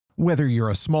Whether you're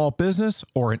a small business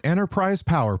or an enterprise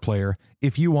power player,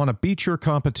 if you want to beat your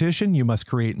competition, you must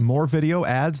create more video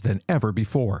ads than ever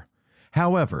before.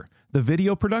 However, the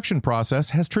video production process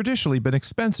has traditionally been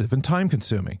expensive and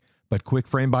time-consuming, but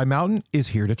QuickFrame by Mountain is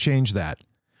here to change that.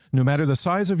 No matter the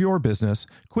size of your business,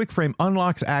 QuickFrame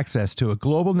unlocks access to a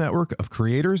global network of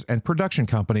creators and production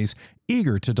companies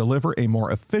eager to deliver a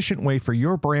more efficient way for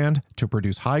your brand to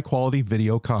produce high-quality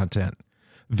video content.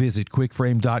 Visit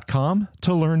quickframe.com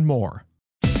to learn more.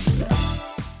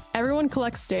 Everyone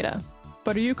collects data,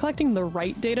 but are you collecting the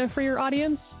right data for your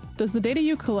audience? Does the data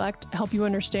you collect help you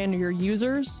understand your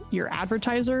users, your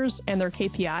advertisers, and their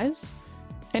KPIs?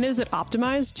 And is it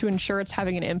optimized to ensure it's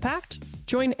having an impact?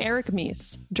 Join Eric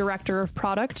Meese, Director of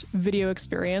Product, Video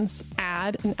Experience,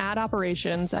 Ad, and Ad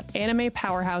Operations at anime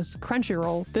powerhouse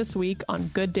Crunchyroll this week on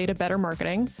Good Data, Better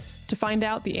Marketing to find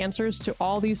out the answers to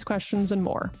all these questions and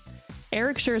more.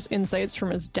 Eric shares insights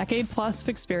from his decade-plus of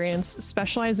experience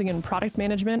specializing in product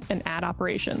management and ad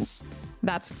operations.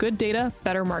 That's Good Data,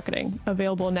 Better Marketing,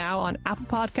 available now on Apple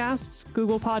Podcasts,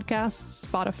 Google Podcasts,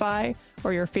 Spotify,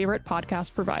 or your favorite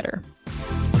podcast provider.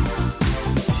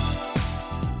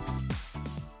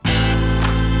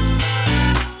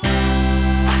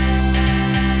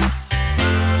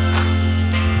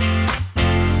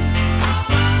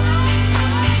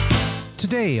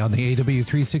 Today on the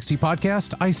AW360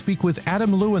 podcast, I speak with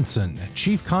Adam Lewinson,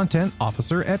 Chief Content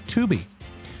Officer at Tubi.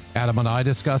 Adam and I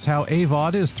discuss how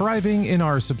AVOD is thriving in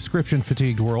our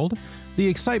subscription-fatigued world, the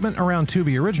excitement around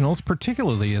Tubi Originals,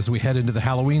 particularly as we head into the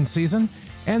Halloween season,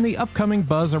 and the upcoming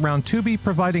buzz around Tubi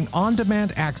providing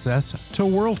on-demand access to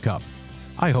World Cup.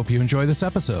 I hope you enjoy this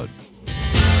episode.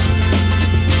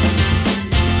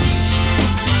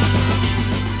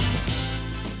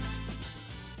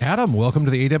 Adam, welcome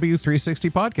to the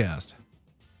AW360 podcast.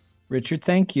 Richard,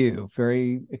 thank you.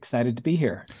 Very excited to be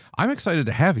here. I'm excited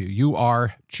to have you. You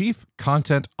are Chief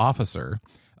Content Officer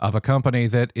of a company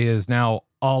that is now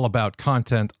all about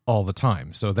content all the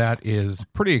time. So that is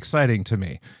pretty exciting to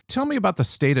me. Tell me about the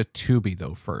state of Tubi,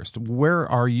 though, first. Where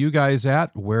are you guys at?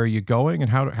 Where are you going?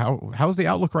 And how's the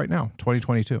outlook right now,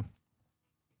 2022?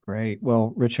 Great.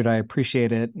 Well, Richard, I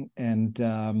appreciate it. And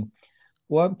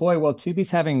well,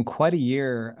 Tubi's having quite a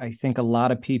year. I think a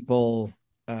lot of people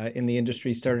in the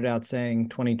industry started out saying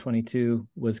 2022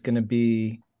 was going to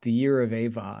be the year of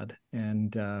AVOD.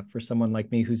 And for someone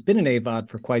like me who's been in AVOD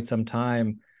for quite some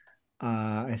time,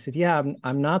 I said, yeah,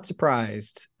 I'm not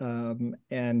surprised.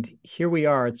 And here we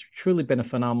are. It's truly been a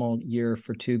phenomenal year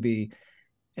for Tubi.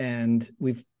 And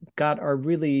we've got our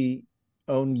really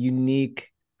own unique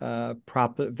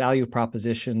value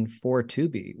proposition for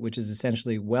Tubi, which is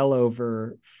essentially well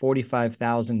over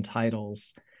 45,000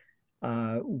 titles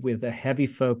with a heavy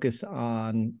focus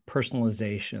on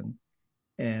personalization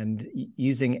and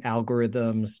using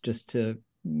algorithms just to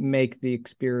make the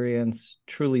experience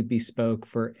truly bespoke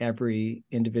for every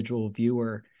individual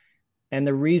viewer. And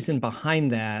the reason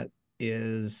behind that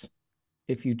is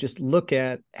if you just look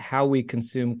at how we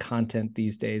consume content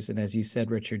these days, and as you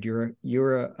said, Richard,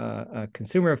 you're a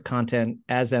consumer of content,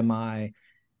 as am I.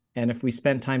 And if we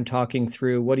spent time talking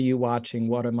through what are you watching,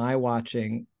 what am I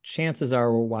watching, chances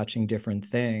are we're watching different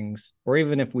things. Or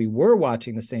even if we were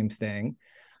watching the same thing,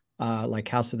 like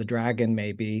House of the Dragon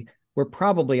maybe, we're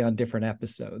probably on different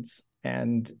episodes.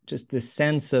 And just this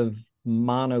sense of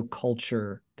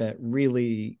monoculture that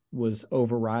really was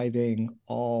overriding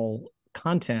all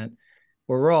content,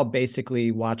 where we're all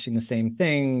basically watching the same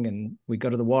thing and we go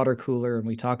to the water cooler and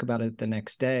we talk about it the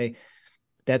next day.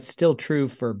 That's still true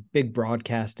for big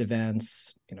broadcast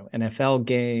events, NFL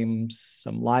games,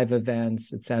 some live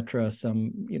events, etc.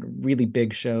 Some, really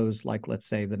big shows like, let's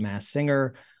say, The Masked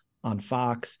Singer on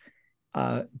Fox.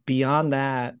 Beyond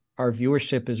that, our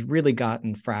viewership has really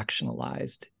gotten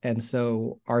fractionalized. And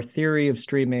so our theory of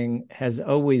streaming has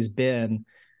always been,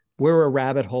 we're a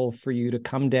rabbit hole for you to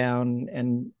come down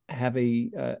and have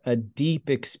a deep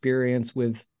experience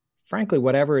with, frankly,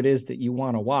 whatever it is that you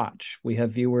want to watch. We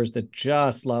have viewers that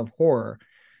just love horror.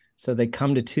 So they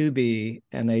come to Tubi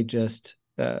and they just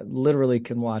literally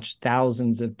can watch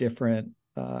thousands of different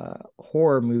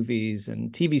horror movies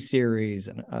and TV series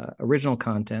and original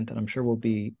content that I'm sure we'll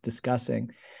be discussing.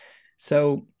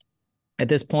 So at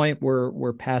this point,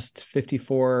 we're past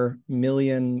 54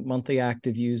 million monthly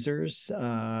active users,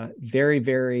 very,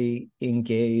 very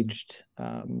engaged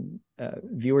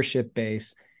viewership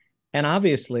base. And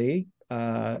obviously,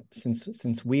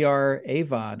 since we are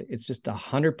AVOD, it's just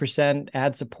 100%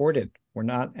 ad supported. We're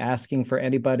not asking for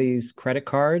anybody's credit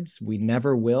cards. We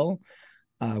never will.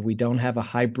 We don't have a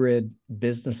hybrid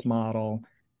business model.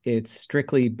 it's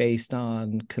strictly based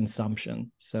on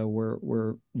consumption. So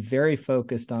we're very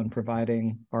focused on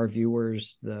providing our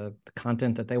viewers the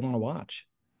content that they want to watch.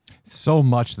 So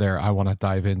much there I want to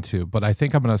dive into, but I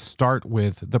think I'm going to start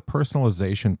with the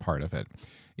personalization part of it.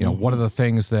 You know, one of the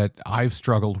things that I've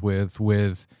struggled with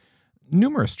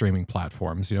numerous streaming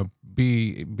platforms, you know,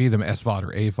 be them SVOD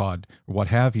or AVOD or what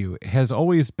have you, has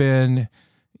always been,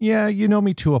 yeah, you know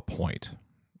me to a point.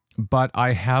 But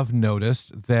I have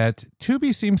noticed that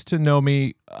Tubi seems to know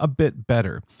me a bit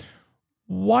better.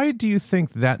 Why do you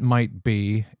think that might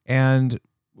be? And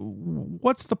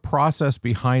what's the process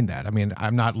behind that? I mean,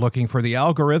 I'm not looking for the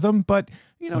algorithm, but,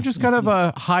 you know, just kind of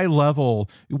a high level,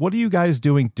 what are you guys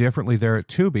doing differently there at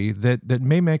Tubi that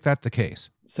may make that the case?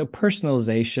 So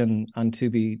personalization on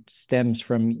Tubi stems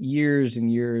from years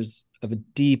and years of a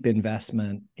deep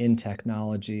investment in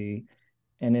technology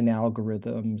and in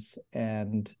algorithms,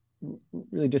 and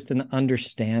really just an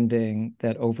understanding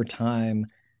that over time,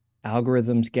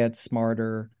 algorithms get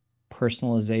smarter,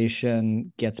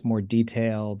 personalization gets more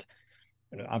detailed.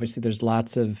 Obviously, there's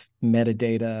lots of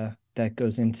metadata that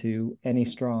goes into any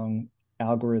strong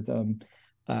algorithm.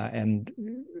 And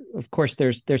of course,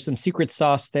 there's some secret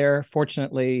sauce there.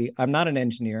 Fortunately, I'm not an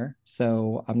engineer,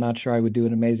 so I'm not sure I would do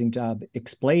an amazing job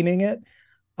explaining it.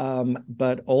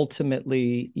 But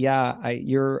ultimately, yeah,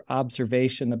 your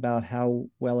observation about how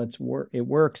well it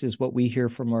works is what we hear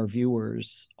from our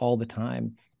viewers all the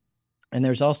time. And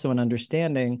there's also an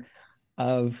understanding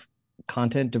of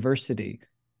content diversity.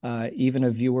 Even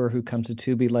a viewer who comes to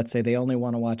Tubi, let's say they only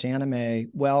want to watch anime,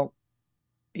 well,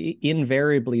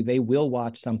 invariably they will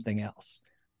watch something else.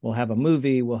 We'll have a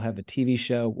movie, we'll have a TV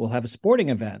show, we'll have a sporting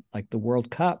event like the World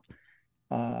Cup,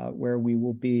 where we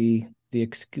will be the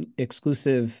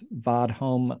exclusive VOD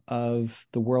home of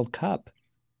the World Cup,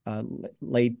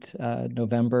 late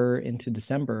November into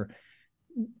December.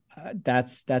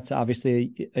 That's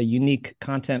obviously a unique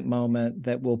content moment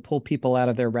that will pull people out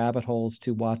of their rabbit holes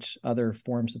to watch other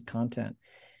forms of content.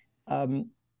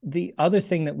 The other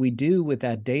thing that we do with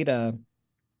that data,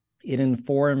 it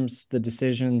informs the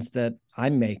decisions that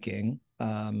I'm making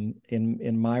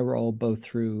in my role, both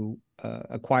through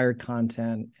acquired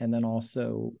content and then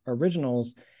also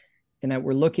originals, in that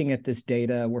we're looking at this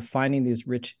data, we're finding these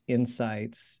rich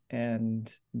insights,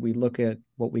 and we look at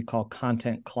what we call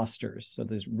content clusters. So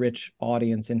there's rich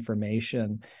audience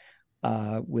information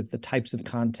with the types of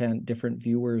content different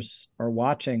viewers are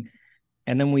watching.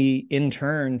 And then we, in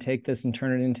turn, take this and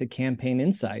turn it into campaign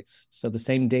insights. So the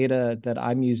same data that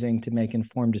I'm using to make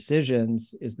informed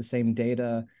decisions is the same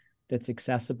data that's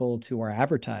accessible to our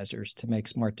advertisers to make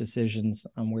smart decisions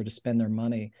on where to spend their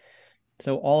money.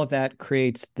 So all of that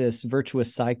creates this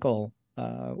virtuous cycle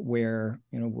where,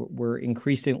 you know, we're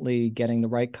increasingly getting the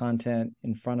right content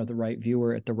in front of the right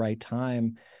viewer at the right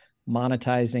time,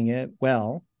 monetizing it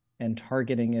well and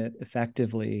targeting it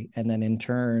effectively, and then in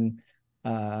turn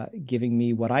giving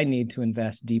me what I need to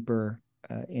invest deeper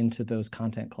into those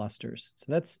content clusters.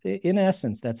 So that's, in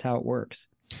essence, that's how it works.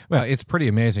 Well, it's pretty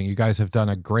amazing. You guys have done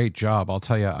a great job. I'll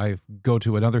tell you, I go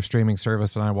to another streaming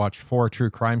service and I watch 4 true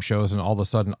crime shows, and all of a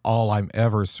sudden, all I'm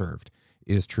ever served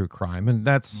is true crime. And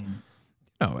that's, you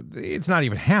know, it's not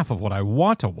even half of what I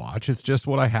want to watch. It's just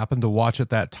what I happen to watch at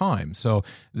that time. So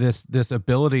this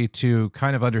ability to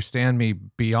kind of understand me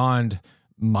beyond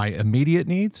my immediate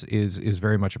needs is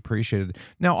very much appreciated.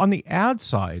 Now, on the ad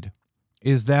side,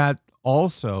 is that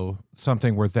also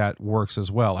something where that works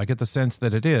as well? I get the sense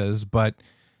that it is, but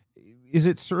is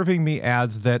it serving me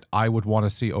ads that I would want to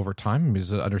see over time?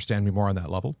 Does it understand me more on that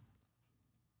level?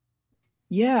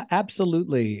 Yeah,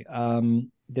 absolutely.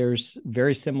 There's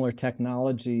very similar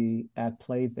technology at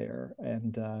play there.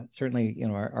 And certainly, you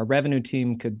know, our revenue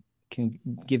team can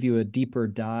give you a deeper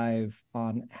dive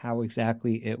on how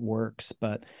exactly it works.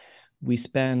 But we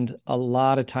spend a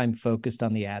lot of time focused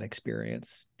on the ad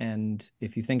experience. And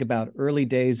if you think about early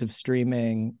days of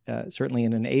streaming, certainly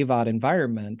in an AVOD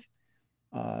environment,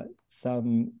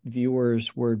 some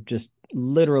viewers were just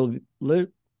literally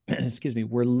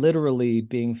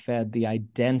being fed the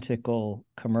identical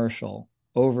commercial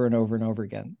over and over and over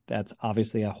again. That's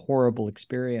obviously a horrible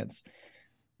experience.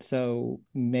 So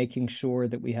making sure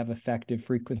that we have effective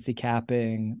frequency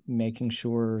capping, making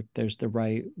sure there's the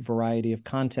right variety of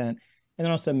content, and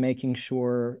then also making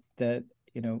sure that,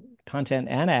 you know, content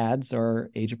and ads are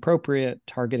age appropriate,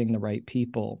 targeting the right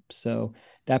people. So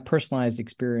that personalized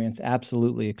experience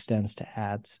absolutely extends to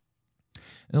ads.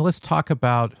 And let's talk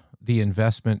about the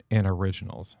investment in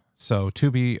originals. So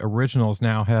Tubi originals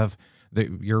now have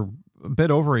you're a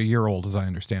bit over a year old, as I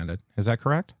understand it. Is that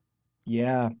correct?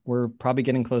 Yeah, we're probably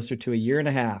getting closer to a year and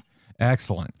a half.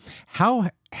 Excellent. How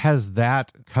has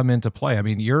that come into play? I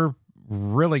mean, you're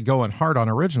really going hard on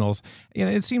originals.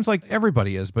 It seems like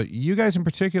everybody is, but you guys in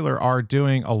particular are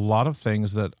doing a lot of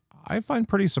things that I find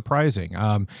pretty surprising.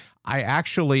 I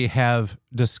actually have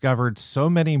discovered so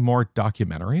many more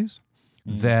documentaries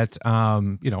that,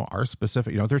 are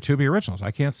specific, they're Tubi originals.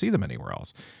 I can't see them anywhere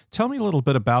else. Tell me a little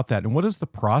bit about that. And what is the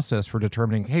process for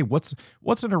determining, hey, what's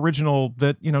an original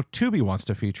that, Tubi wants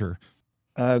to feature?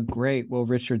 Great. Well,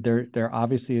 Richard, there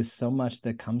obviously is so much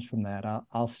that comes from that.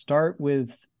 I'll start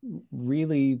with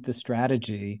really the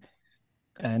strategy,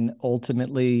 and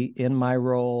ultimately in my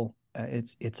role,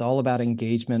 it's all about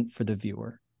engagement for the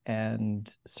viewer,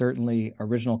 and certainly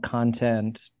original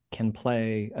content can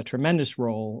play a tremendous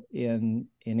role in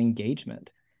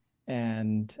engagement.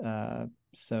 And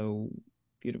so,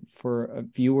 for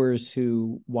viewers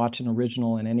who watch an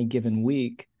original in any given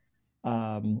week,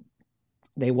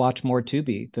 they watch more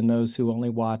Tubi than those who only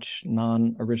watch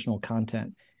non-original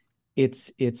content.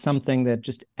 It's something that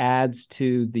just adds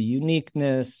to the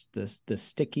uniqueness, the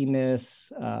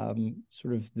stickiness,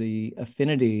 sort of the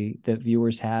affinity that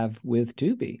viewers have with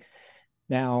Tubi.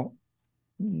 Now,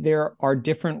 there are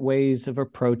different ways of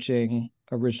approaching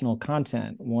original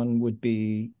content. One would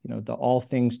be, the all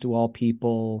things to all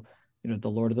people, the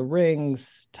Lord of the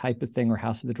Rings type of thing, or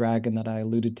House of the Dragon that I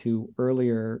alluded to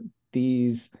earlier.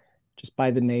 These, just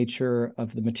by the nature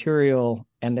of the material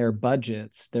and their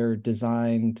budgets, they're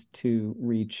designed to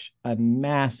reach a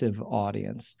massive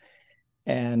audience.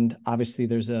 And obviously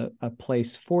there's a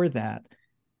place for that.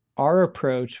 Our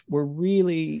approach, we're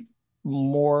really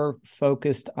more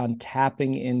focused on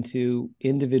tapping into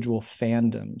individual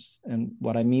fandoms. And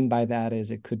what I mean by that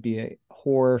is it could be a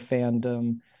horror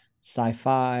fandom,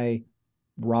 sci-fi,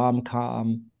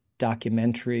 rom-com,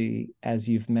 documentary, as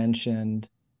you've mentioned,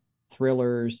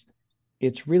 thrillers.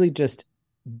 It's really just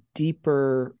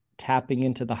deeper tapping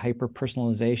into the hyper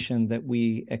personalization that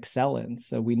we excel in.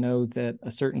 So we know that a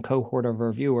certain cohort of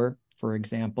our viewer, for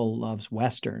example, loves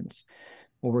Westerns.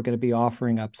 Well, we're going to be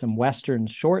offering up some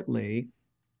Westerns shortly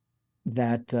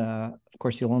that, of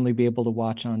course, you'll only be able to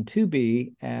watch on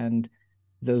Tubi. And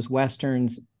those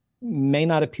Westerns may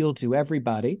not appeal to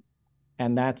everybody,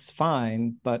 and that's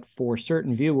fine. But for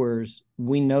certain viewers,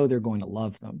 we know they're going to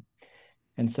love them.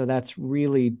 And so that's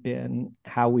really been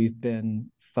how we've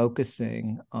been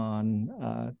focusing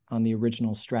on the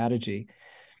original strategy.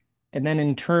 And then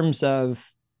in terms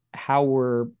of how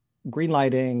we're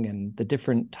greenlighting and the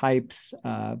different types,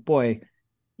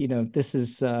 this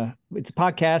is it's a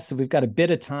podcast, so we've got a bit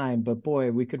of time, but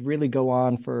boy, we could really go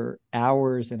on for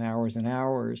hours and hours and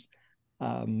hours.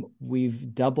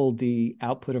 We've doubled the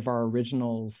output of our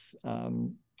originals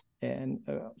and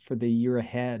for the year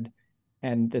ahead.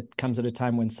 And that comes at a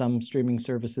time when some streaming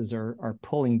services are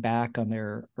pulling back on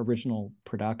their original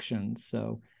productions.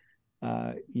 So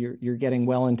you're getting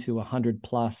well into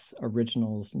 100+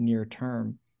 originals near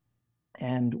term.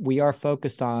 And we are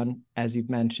focused on, as you've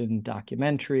mentioned,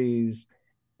 documentaries,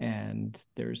 and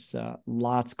there's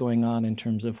lots going on in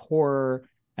terms of horror.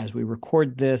 As we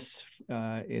record this,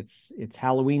 it's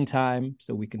Halloween time,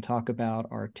 so we can talk about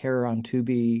our Terror on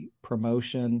Tubi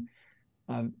promotion,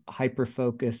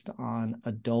 hyper-focused on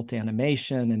adult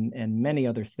animation and many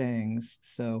other things.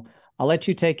 So I'll let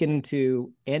you take it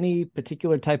into any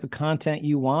particular type of content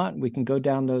you want. We can go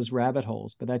down those rabbit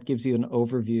holes, but that gives you an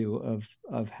overview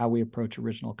of how we approach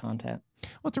original content.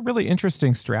 Well, it's a really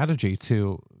interesting strategy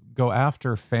to go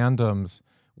after fandoms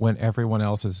when everyone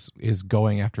else is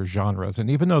going after genres. And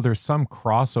even though there's some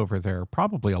crossover there,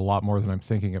 probably a lot more than I'm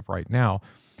thinking of right now,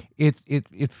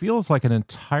 it feels like an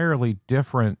entirely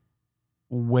different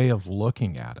way of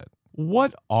looking at it.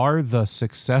 What are the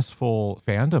successful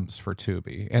fandoms for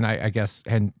Tubi? And I guess,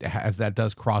 and as that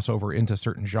does cross over into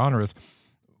certain genres,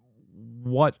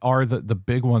 what are the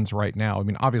big ones right now? I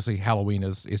mean, obviously Halloween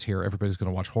is here. Everybody's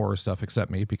going to watch horror stuff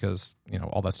except me, because,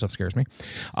 all that stuff scares me.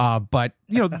 But,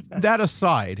 that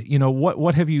aside,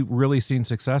 what have you really seen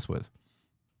success with?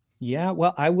 Yeah,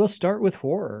 well, I will start with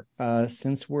horror.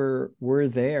 Since we're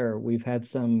there, we've had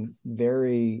some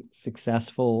very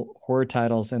successful horror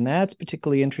titles, and that's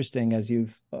particularly interesting, as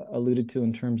you've alluded to,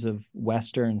 in terms of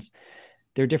Westerns.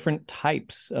 There are different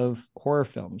types of horror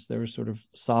films. There's sort of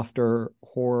softer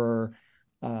horror,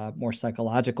 more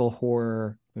psychological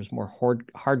horror. There's more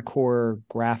hardcore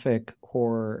graphic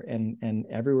horror, and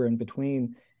everywhere in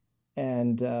between.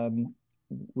 And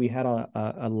we had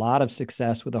a lot of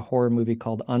success with a horror movie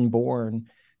called Unborn,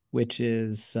 which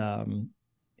is, a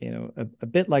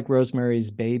bit like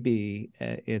Rosemary's Baby.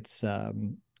 It's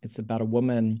about a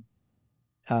woman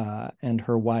and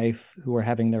her wife who are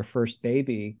having their first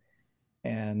baby,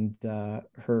 and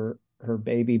her her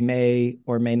baby may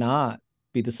or may not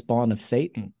be the spawn of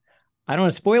Satan. I don't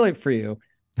want to spoil it for you,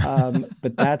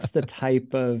 but that's the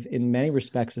type of, in many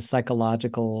respects, a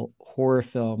psychological horror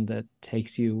film that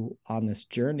takes you on this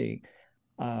journey.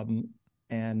 And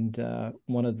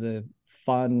one of the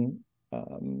fun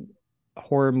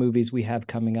horror movies we have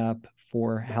coming up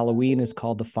for Halloween is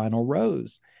called The Final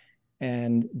Rose.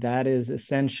 And that is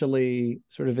essentially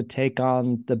sort of a take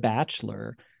on The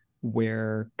Bachelor,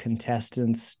 where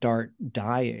contestants start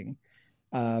dying.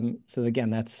 So again,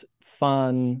 that's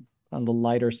fun on the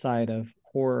lighter side of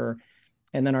horror.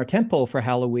 And then our tentpole for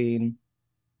Halloween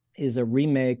is a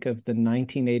remake of the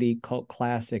 1980 cult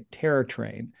classic Terror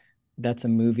Train. That's a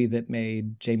movie that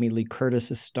made Jamie Lee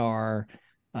Curtis a star.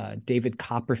 David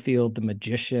Copperfield, the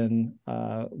magician,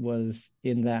 was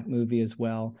in that movie as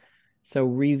well. So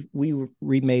we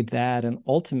remade that, and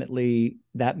ultimately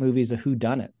that movie is a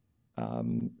whodunit.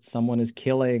 Someone is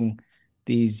killing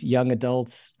these young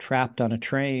adults trapped on a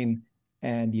train,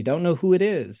 and you don't know who it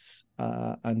is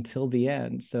until the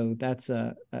end. So that's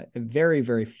a very,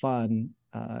 very fun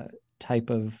type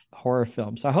of horror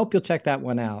film. So I hope you'll check that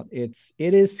one out. It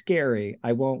is scary,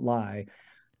 I won't lie,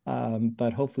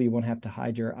 but hopefully you won't have to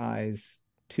hide your eyes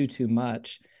too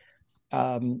much.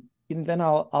 And then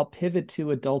I'll pivot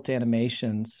to adult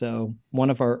animation. So one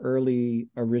of our early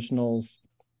originals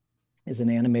is an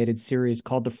animated series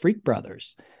called The Freak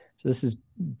Brothers. So this is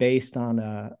based on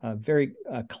a very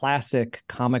classic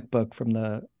comic book from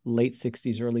the late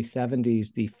 60s, early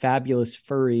 70s, The Fabulous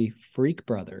Furry Freak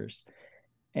Brothers.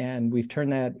 And we've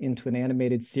turned that into an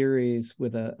animated series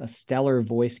with a stellar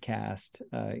voice cast,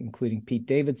 including Pete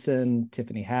Davidson,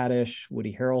 Tiffany Haddish,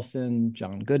 Woody Harrelson,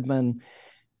 John Goodman.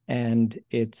 And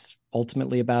it's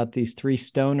ultimately about these three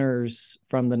stoners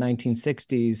from the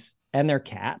 1960s and their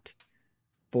cat,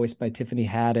 voiced by Tiffany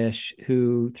Haddish,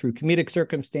 who through comedic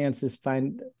circumstances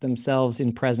find themselves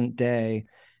in present day,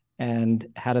 and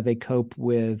how do they cope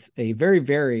with a very,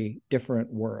 very different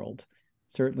world,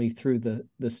 certainly through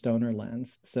the stoner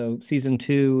lens. So season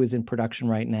 2 is in production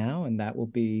right now, and that will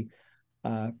be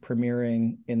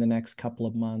premiering in the next couple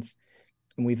of months.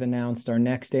 And we've announced our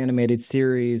next animated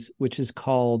series, which is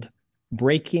called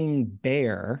Breaking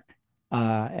Bear.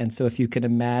 And so if you can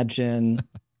imagine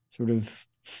sort of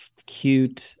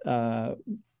cute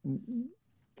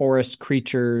forest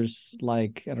creatures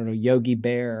like, I don't know, Yogi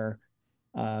Bear,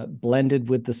 blended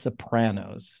with the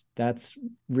Sopranos, that's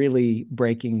really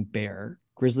Breaking Bear.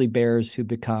 Grizzly bears who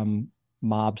become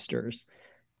mobsters.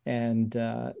 And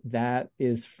that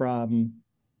is from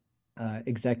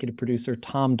executive producer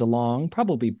Tom DeLonge,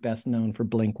 probably best known for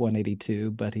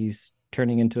Blink-182, but he's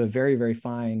turning into a very, very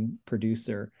fine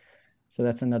producer. So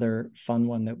that's another fun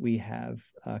one that we have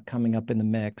coming up in the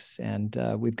mix. And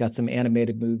we've got some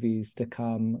animated movies to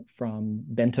come from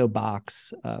Bento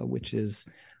Box, which is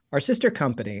our sister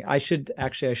company. I should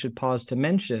pause to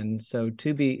mention, so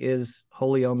Tubi is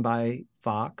wholly owned by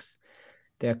Fox.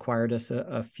 They acquired us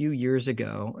a few years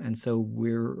ago. And so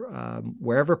we're,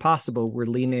 wherever possible, we're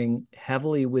leaning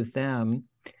heavily with them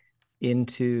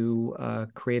into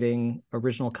creating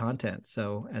original content.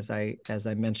 So as I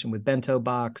mentioned with Bento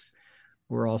Box,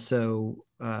 we're also,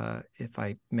 if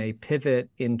I may pivot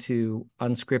into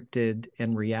unscripted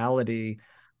and reality,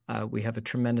 we have a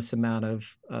tremendous amount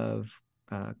of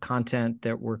content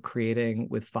that we're creating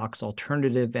with Fox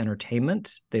Alternative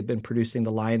Entertainment. They've been producing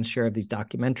the lion's share of these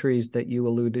documentaries that you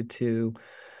alluded to,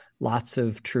 lots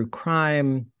of true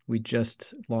crime. We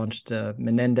just launched a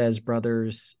Menendez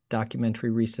Brothers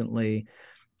documentary recently.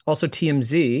 Also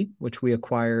TMZ, which we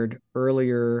acquired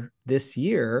earlier this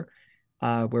year,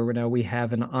 where we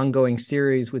have an ongoing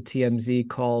series with TMZ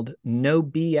called No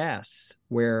BS,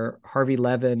 where Harvey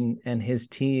Levin and his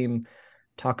team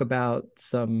talk about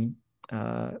some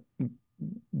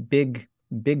big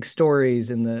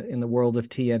stories in the world of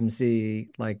TMZ,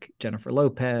 like Jennifer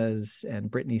Lopez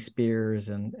and Britney Spears,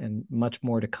 and much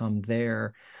more to come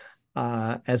there,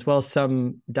 as well as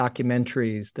some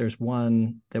documentaries. There's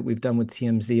one that we've done with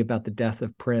TMZ about the death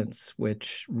of Prince,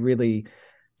 which really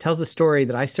tells a story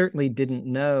that I certainly didn't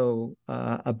know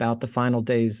about the final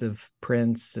days of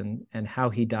Prince and how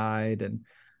he died, and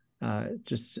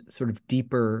just sort of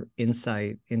deeper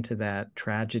insight into that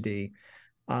tragedy.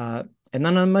 And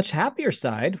then on a much happier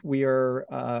side, we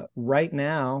are right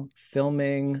now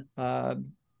filming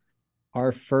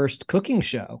our first cooking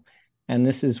show. And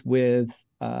this is with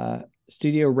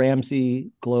Studio Ramsey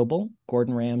Global.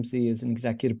 Gordon Ramsay is an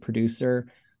executive producer.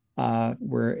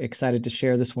 We're excited to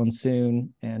share this one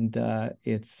soon. And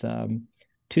it's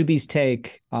Tubi's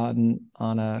take on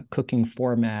a cooking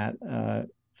format.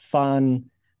 Fun,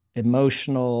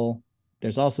 emotional.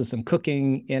 There's also some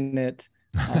cooking in it.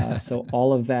 So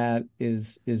all of that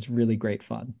is really great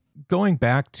fun. Going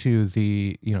back to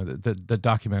the the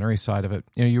documentary side of it,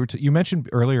 you mentioned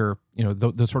earlier,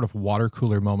 the sort of water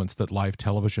cooler moments that live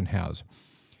television has.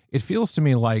 It feels to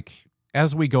me like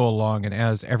as we go along and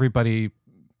as everybody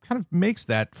kind of makes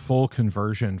that full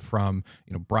conversion from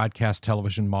broadcast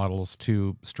television models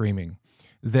to streaming,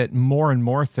 that more and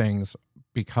more things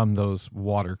become those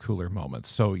water cooler moments.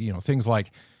 So things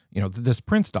like this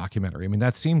Prince documentary. I mean,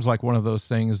 that seems like one of those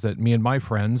things that me and my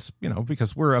friends,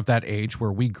 because we're of that age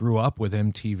where we grew up with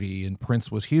MTV and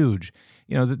Prince was huge,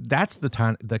 that's the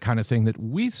kind of thing that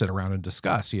we sit around and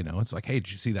discuss. It's like, hey,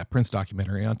 did you see that Prince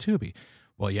documentary on Tubi?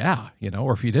 Well, yeah,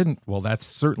 or if you didn't, well, that's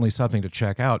certainly something to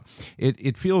check out.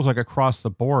 It feels like across the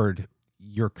board,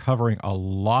 you're covering a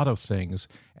lot of things,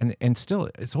 and still,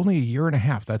 it's only a year and a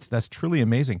half. That's truly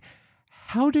amazing.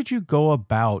 How did you go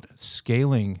about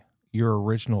scaling your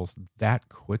originals that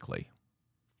quickly?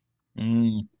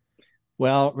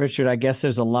 Well, Richard, I guess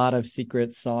there's a lot of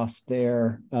secret sauce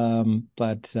there,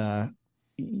 but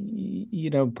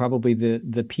probably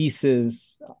the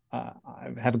pieces. I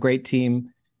have a great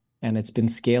team, and it's been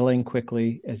scaling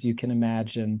quickly, as you can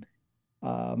imagine.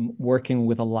 Working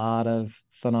with a lot of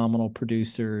phenomenal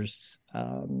producers,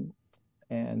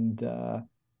 and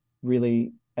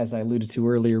really, as I alluded to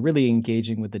earlier, really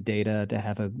engaging with the data to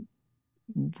have a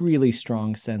really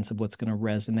strong sense of what's going to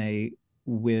resonate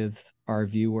with our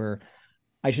viewer.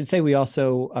 I should say we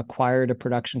also acquired a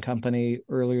production company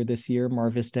earlier this year. Mar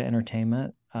Vista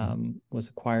Entertainment was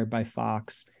acquired by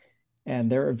Fox,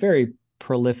 and they're a very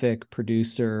prolific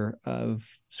producer of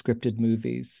scripted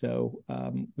movies. So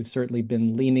we've certainly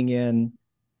been leaning in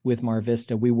with Mar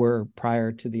Vista. We were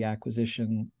prior to the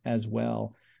acquisition as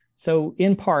well. So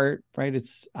in part, right,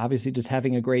 it's obviously just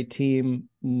having a great team,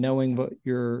 knowing what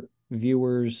your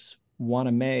viewers want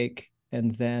to make,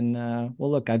 and then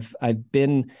well, look, I've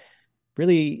been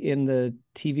really in the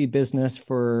TV business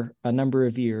for a number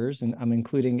of years, and I'm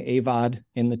including AVOD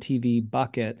in the TV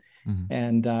bucket.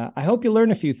 And I hope you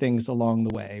learn a few things along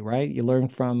the way, right? You learn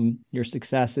from your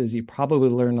successes. You probably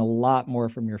learn a lot more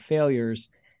from your failures,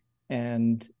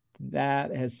 and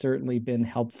that has certainly been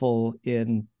helpful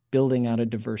in building out a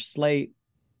diverse slate,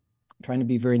 trying to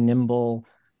be very nimble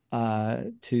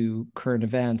to current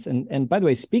events. And by the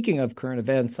way, speaking of current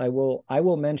events, I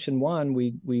will mention one.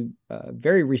 We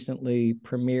very recently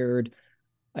premiered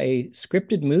a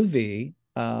scripted movie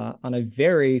on a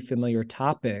very familiar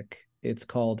topic. It's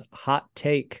called Hot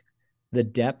Take: The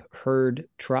Depp Heard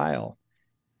Trial.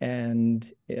 And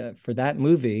for that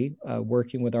movie,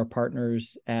 working with our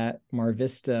partners at Mar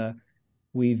Vista,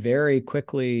 we very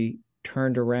quickly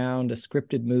turned around a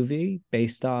scripted movie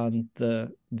based on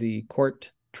the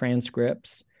court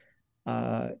transcripts,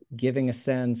 giving a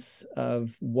sense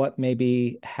of what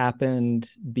maybe happened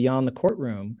beyond the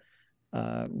courtroom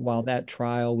while that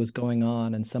trial was going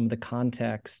on, and some of the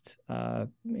context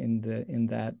in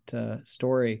that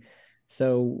story.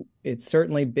 So it's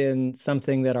certainly been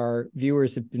something that our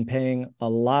viewers have been paying a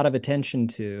lot of attention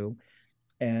to,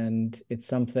 and it's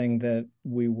something that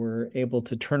we were able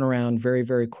to turn around very,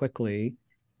 very quickly.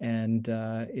 And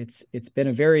it's been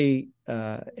a very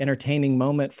entertaining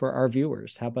moment for our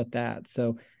viewers. How about that?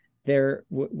 So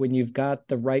when you've got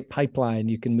the right pipeline,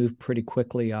 you can move pretty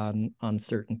quickly on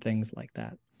certain things like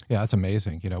that. Yeah, that's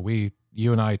amazing.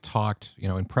 You and I talked,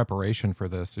 in preparation for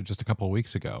this just a couple of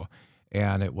weeks ago,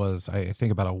 and it was, I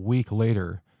think, about a week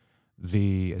later,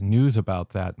 the news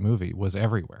about that movie was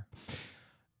everywhere.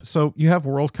 So you have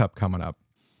World Cup coming up.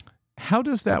 How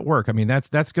does that work? I mean,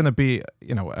 that's going to be,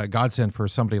 a godsend for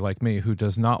somebody like me who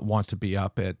does not want to be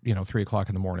up at, 3:00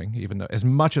 in the morning, even though, as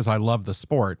much as I love the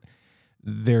sport,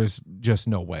 there's just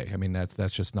no way. I mean,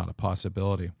 that's just not a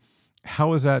possibility.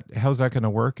 How's that going to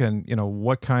work? And,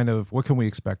 what can we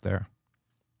expect there?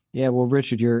 Yeah, well,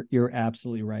 Richard, you're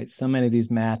absolutely right. So many of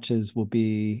these matches will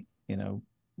be,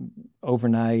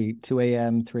 overnight, 2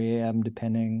 a.m., 3 a.m.,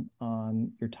 depending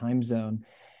on your time zone.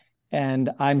 And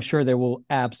I'm sure there will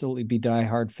absolutely be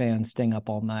diehard fans staying up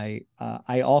all night.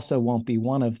 I also won't be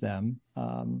one of them.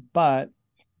 But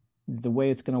the way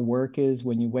it's going to work is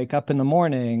when you wake up in the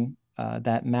morning,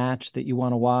 that match that you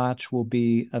want to watch will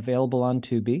be available on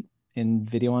Tubi in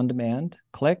video on demand.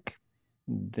 Click,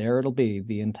 there it'll be.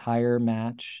 The entire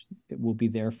match, it will be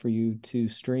there for you to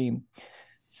stream.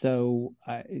 So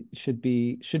it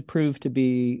should prove to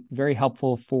be very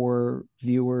helpful for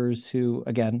viewers who,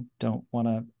 again, don't want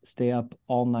to stay up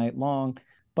all night long,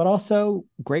 but also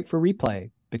great for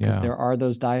replay, because there are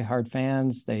those diehard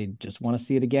fans. They just want to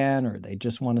see it again, or they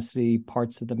just want to see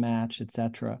parts of the match,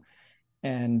 etc.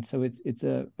 And so it's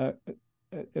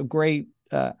a great,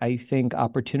 I think,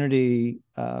 opportunity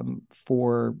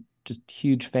for just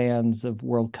huge fans of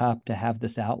World Cup to have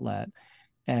this outlet.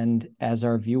 And as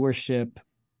our viewership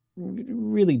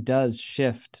really does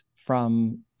shift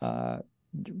from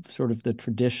sort of the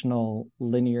traditional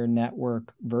linear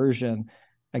network version,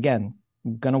 again,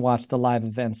 I'm going to watch the live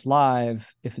events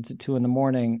live. If it's at 2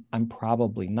 a.m, I'm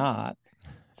probably not.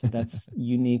 So that's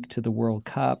unique to the World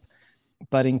Cup.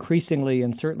 But increasingly,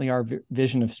 and certainly our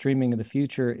vision of streaming of the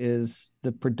future, is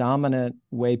the predominant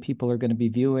way people are going to be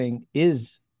viewing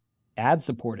is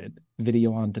ad-supported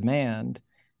video on demand.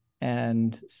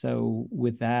 And so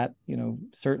with that,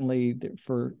 certainly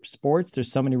for sports,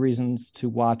 there's so many reasons to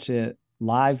watch it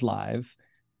live.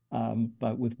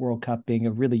 But with World Cup being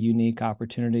a really unique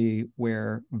opportunity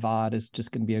where VOD is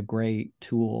just going to be a great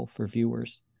tool for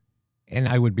viewers. And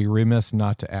I would be remiss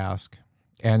not to ask,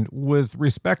 and with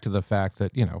respect to the fact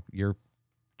that, you're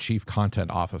chief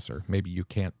content officer, maybe you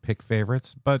can't pick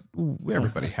favorites, but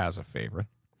everybody has a favorite.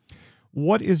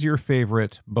 What is your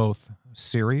favorite both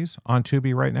series on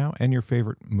Tubi right now and your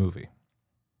favorite movie?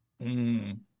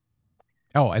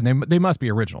 Oh, and they must be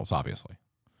originals, obviously.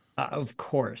 Of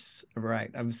course.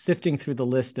 Right. I'm sifting through the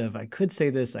list of, I could say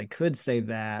this, I could say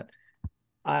that.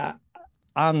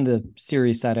 On the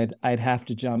series side, I'd have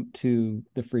to jump to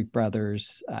the Freak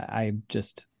Brothers. I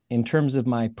just, in terms of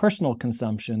my personal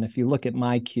consumption, if you look at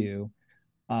my queue,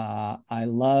 I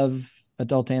love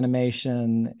adult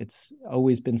animation. It's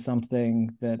always been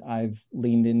something that I've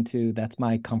leaned into. That's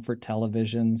my comfort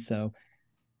television. So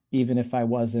even if I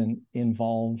wasn't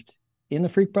involved in the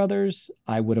Freak Brothers,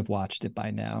 I would have watched it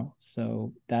by now.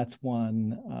 So that's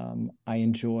one I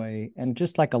enjoy. And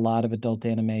just like a lot of adult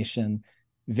animation,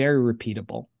 very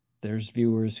repeatable. There's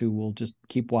viewers who will just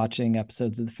keep watching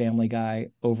episodes of The Family Guy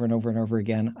over and over and over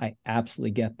again. I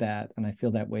absolutely get that. And I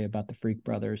feel that way about the Freak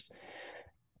Brothers.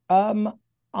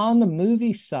 On the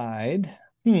movie side,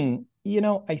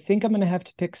 I think I'm going to have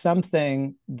to pick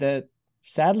something that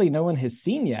sadly no one has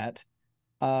seen yet.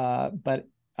 But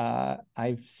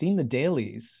I've seen the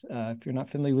dailies. If you're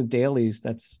not familiar with dailies,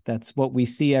 that's what we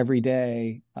see every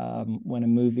day when a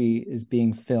movie is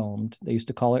being filmed. They used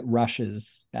to call it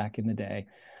rushes back in the day.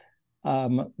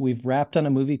 We've wrapped on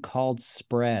a movie called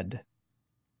Spread,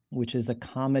 which is a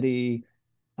comedy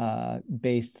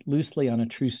based loosely on a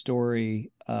true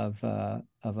story of a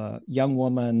young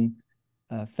woman,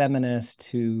 a feminist,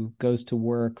 who goes to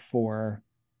work for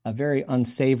a very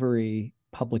unsavory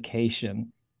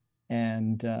publication.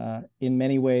 And in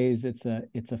many ways, it's a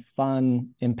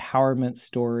fun empowerment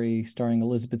story starring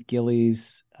Elizabeth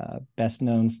Gillies, best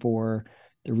known for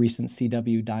the recent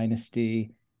CW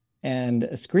Dynasty, and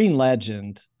a screen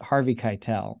legend, Harvey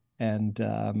Keitel. And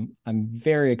I'm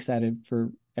very excited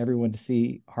for everyone to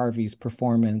see Harvey's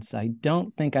performance. I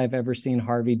don't think I've ever seen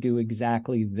Harvey do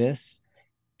exactly this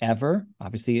ever.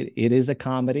 Obviously, it is a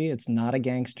comedy. It's not a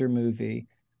gangster movie.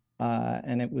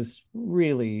 And it was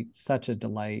really such a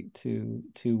delight to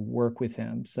work with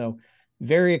him. So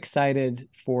very excited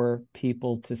for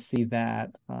people to see that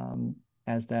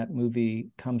as that movie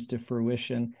comes to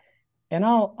fruition. And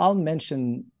I'll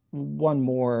mention one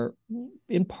more,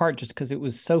 in part just because it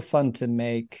was so fun to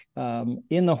make.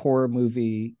 In the horror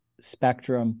movie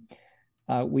spectrum,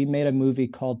 we made a movie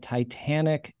called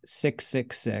Titanic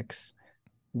 666,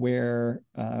 where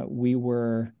we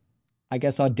were, I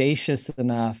guess, audacious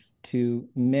enough to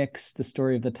mix the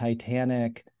story of the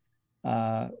Titanic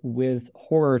with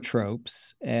horror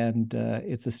tropes. And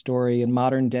it's a story in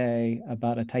modern day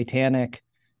about a Titanic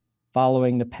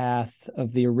following the path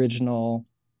of the original,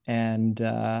 and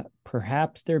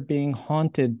perhaps they're being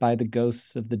haunted by the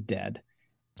ghosts of the dead.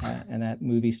 And that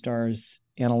movie stars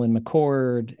Annalyn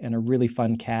McCord and a really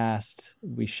fun cast.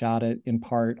 We shot it in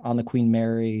part on the Queen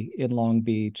Mary in Long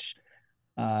Beach.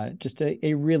 Just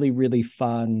a really, really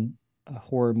fun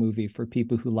horror movie for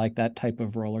people who like that type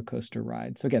of roller coaster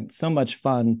ride. So again, so much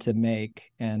fun to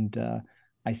make, and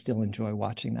I still enjoy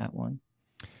watching that one.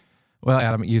 Well,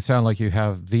 Adam, you sound like you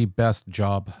have the best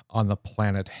job on the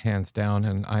planet, hands down,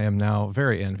 and I am now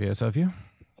very envious of you.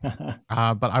 But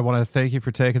I want to thank you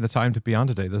for taking the time to be on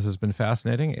today. This has been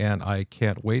fascinating, and I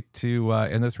can't wait to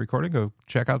end this recording, go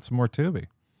check out some more Tubi.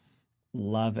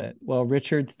 Love it. Well,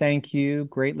 Richard, thank you.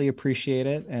 Greatly appreciate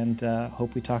it, and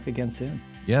hope we talk again soon.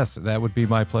 Yes, that would be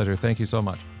my pleasure. Thank you so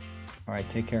much. All right,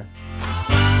 take care.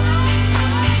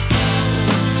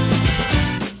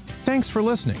 Thanks for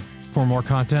listening. For more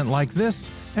content like this,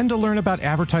 and to learn about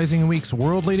Advertising Week's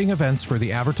world-leading events for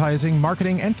the advertising,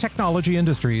 marketing, and technology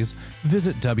industries,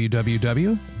 visit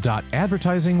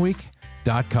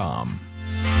www.advertisingweek.com.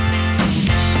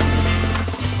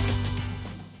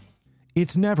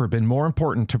 It's never been more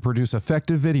important to produce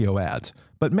effective video ads,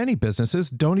 but many businesses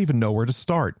don't even know where to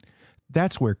start.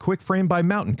 That's where QuickFrame by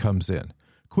Mountain comes in.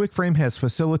 QuickFrame has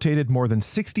facilitated more than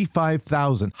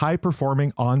 65,000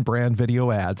 high-performing on-brand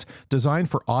video ads designed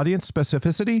for audience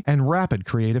specificity and rapid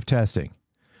creative testing.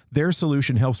 Their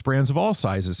solution helps brands of all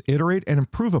sizes iterate and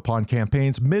improve upon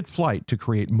campaigns mid-flight to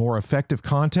create more effective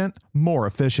content more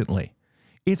efficiently.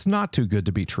 It's not too good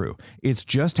to be true. It's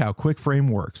just how QuickFrame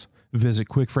works. Visit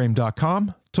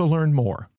quickframe.com to learn more.